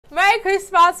Merry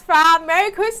Christmas, fam!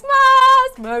 Merry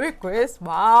Christmas! Merry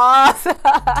Christmas!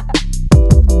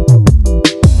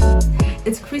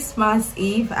 It's Christmas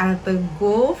Eve, and the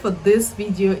goal for this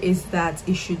video is that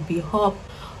it should be up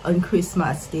on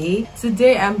Christmas Day.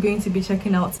 Today I'm going to be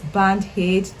checking out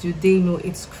Band-Aid. Do they know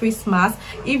it's Christmas?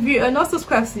 If you are not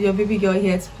subscribed to your baby girl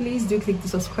yet, please do click the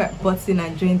subscribe button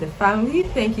and join the family.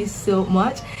 Thank you so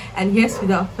much. And yes,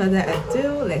 without further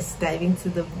ado, let's dive into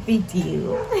the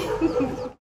video.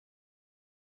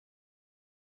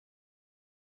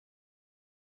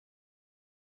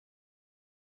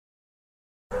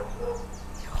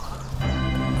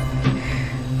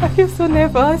 I feel so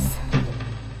nervous.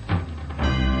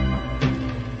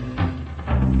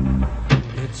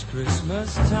 It's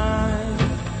Christmas time.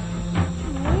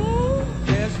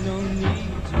 There's no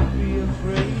need to be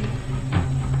afraid.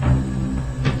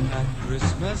 At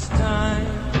Christmas time,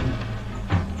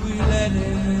 we let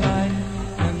in light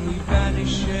and we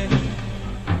banish it.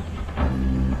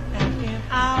 And in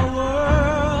our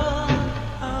world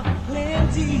of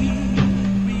plenty,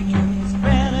 we can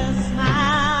spread a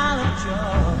smile of joy.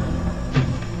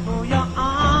 Throw your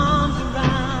arms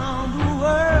around the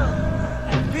world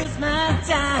at Christmas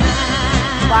time.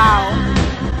 Wow.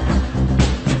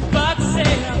 But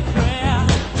say a prayer.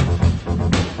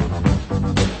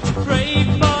 Pray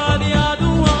for the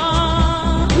other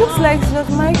one. Looks like it's not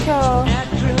Michael. At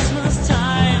Christmas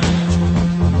time,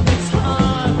 it's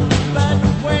hard, but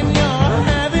when you're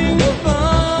having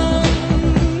fun,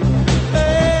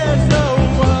 there's no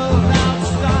world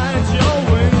outside your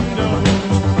window,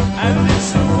 and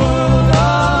it's a world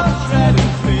of dread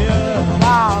and fear.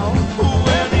 Wow.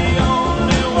 Where the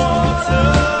only water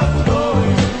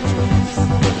flowing is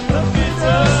the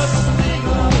bitter sting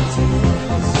of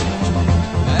tears,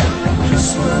 and the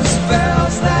Christmas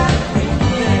bells that ring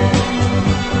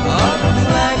are the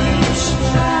clanging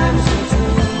chimes of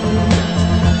doom.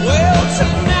 Well,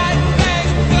 tonight, thank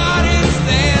God it's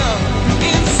them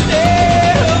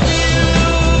instead of you.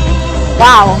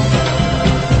 Wow.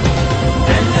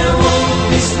 And there won't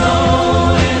be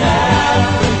snow in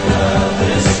Africa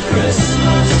this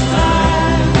Christmas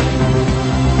time.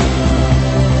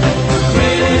 The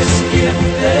greatest gift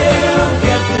they'll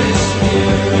get this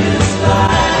year is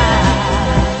life.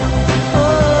 Oh,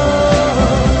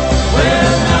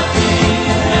 where nothing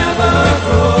ever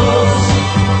grows,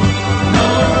 no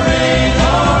rain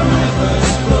or rivers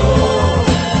flow.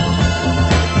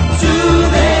 Do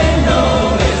they know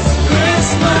it's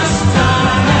Christmas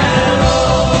time at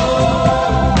all?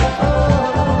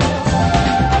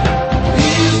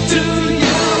 Here's to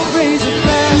you, raise a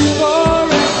glass for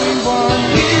everyone.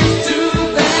 Here's to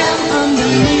them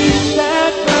underneath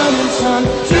that burning sun.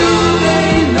 Do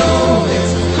they know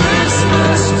it's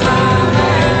Christmas time at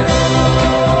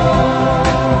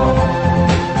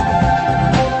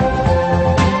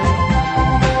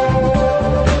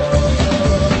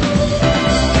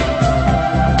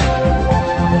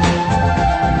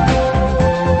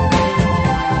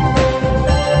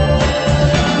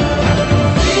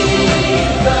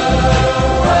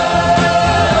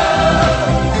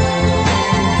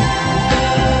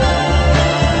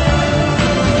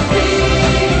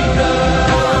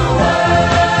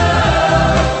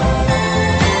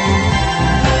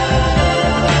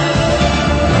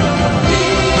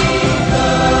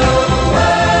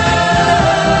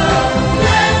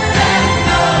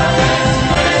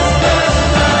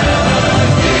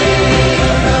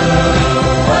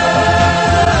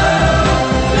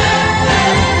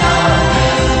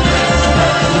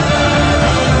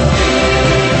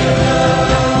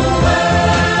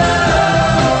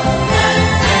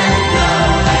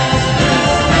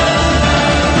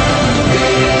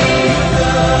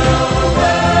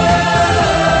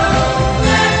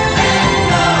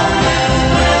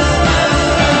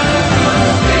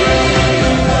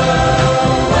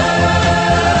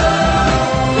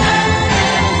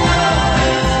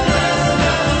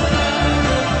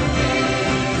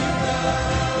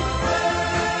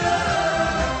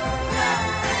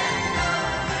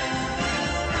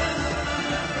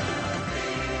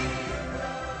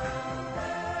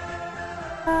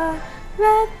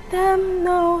Let them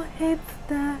know it's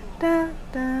da da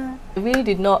da. I really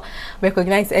did not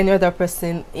recognize any other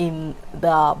person in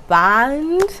the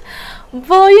band,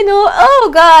 but you know, oh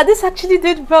god, this actually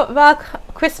did bring back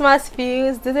Christmas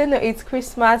feels. Didn't know it's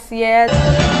Christmas yet.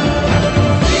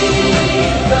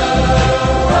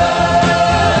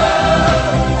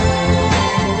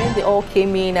 When they all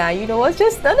came in, you know, it's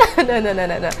just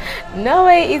no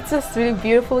way. It's just really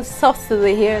beautiful, soft to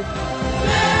the hair.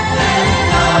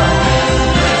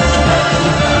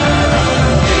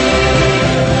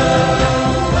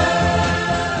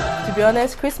 To be be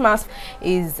honest, Christmas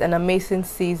is an amazing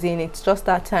season. It's just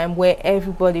that time where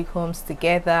everybody comes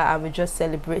together and we just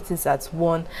celebrate it as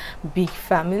one big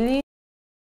family.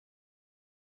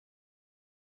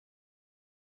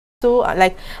 So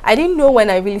like, I didn't know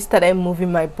when I really started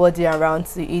moving my body around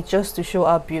to it, just to show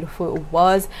how beautiful it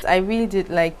was. I really did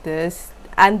like this.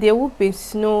 And there will be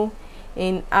snow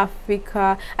in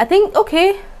Africa. I think,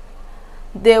 okay,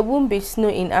 there won't be snow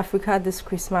in Africa this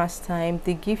Christmas time.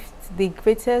 The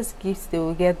greatest gift they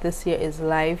will get this year is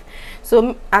life.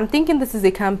 So I'm thinking this is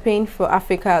a campaign for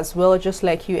Africa as well, just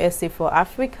like USA for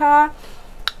Africa.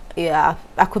 Yeah,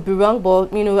 I could be wrong,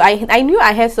 but you know, I knew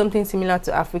I heard something similar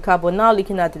to Africa, but now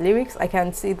looking at the lyrics I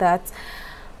can see that.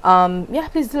 Yeah,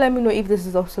 please do let me know if this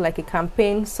is also like a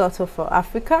campaign sort of for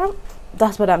Africa.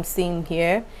 That's what I'm seeing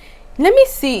here. Let me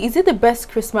see, is it the best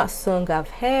Christmas song I've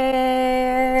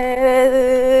heard?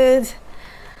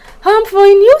 For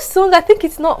a new song, I think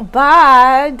it's not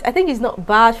bad. I think it's not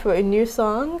bad for a new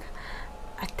song.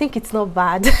 I think it's not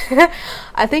bad.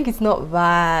 I think it's not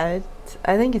bad.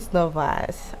 I think it's not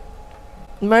bad.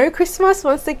 Merry Christmas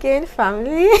once again,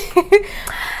 family.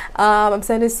 I'm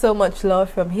sending so much love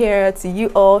from here to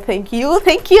you all. Thank you.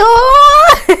 Okay,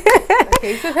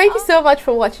 so thank you so much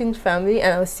for watching, family,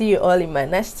 and I'll see you all in my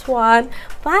next one.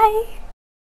 Bye.